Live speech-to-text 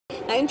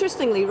Now,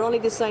 interestingly, Ronnie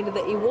decided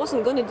that he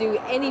wasn't going to do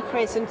any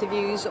press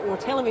interviews or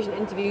television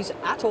interviews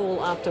at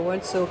all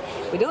afterwards, so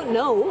we don't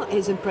know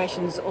his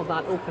impressions of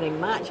that opening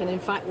match. And in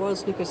fact, World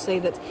Snooker say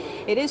that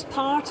it is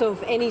part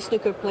of any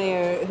snooker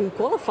player who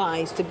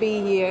qualifies to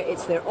be here.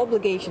 It's their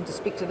obligation to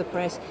speak to the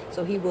press,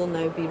 so he will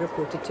now be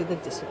reported to the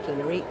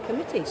disciplinary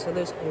committee. So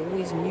there's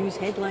always news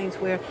headlines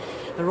where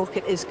the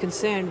Rocket is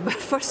concerned. But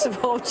first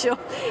of all, Joe,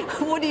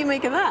 what do you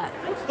make of that?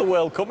 What's the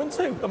world coming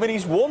to? I mean,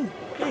 he's won.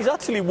 He's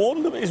actually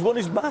won. He's won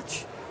his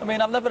match. I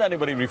mean, I've never had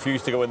anybody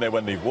refuse to go in there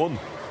when they've won.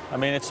 I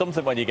mean, it's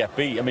something when you get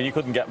beat. I mean, you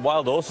couldn't get...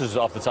 Wild Horses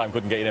half the time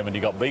couldn't get in when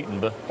you got beaten,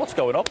 but what's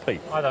going on,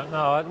 Pete? I don't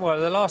know. Well,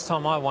 the last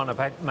time I won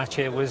a match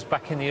here was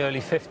back in the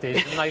early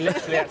 50s, and they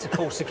literally had to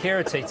call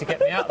security to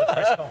get me out of the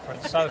press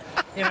conference. So,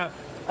 you know,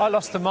 I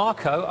lost to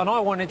Marco, and I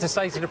wanted to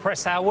say to the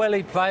press how well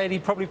he played. He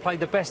probably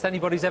played the best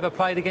anybody's ever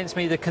played against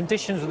me. The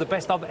conditions were the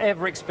best I've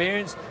ever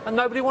experienced, and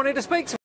nobody wanted to speak to me.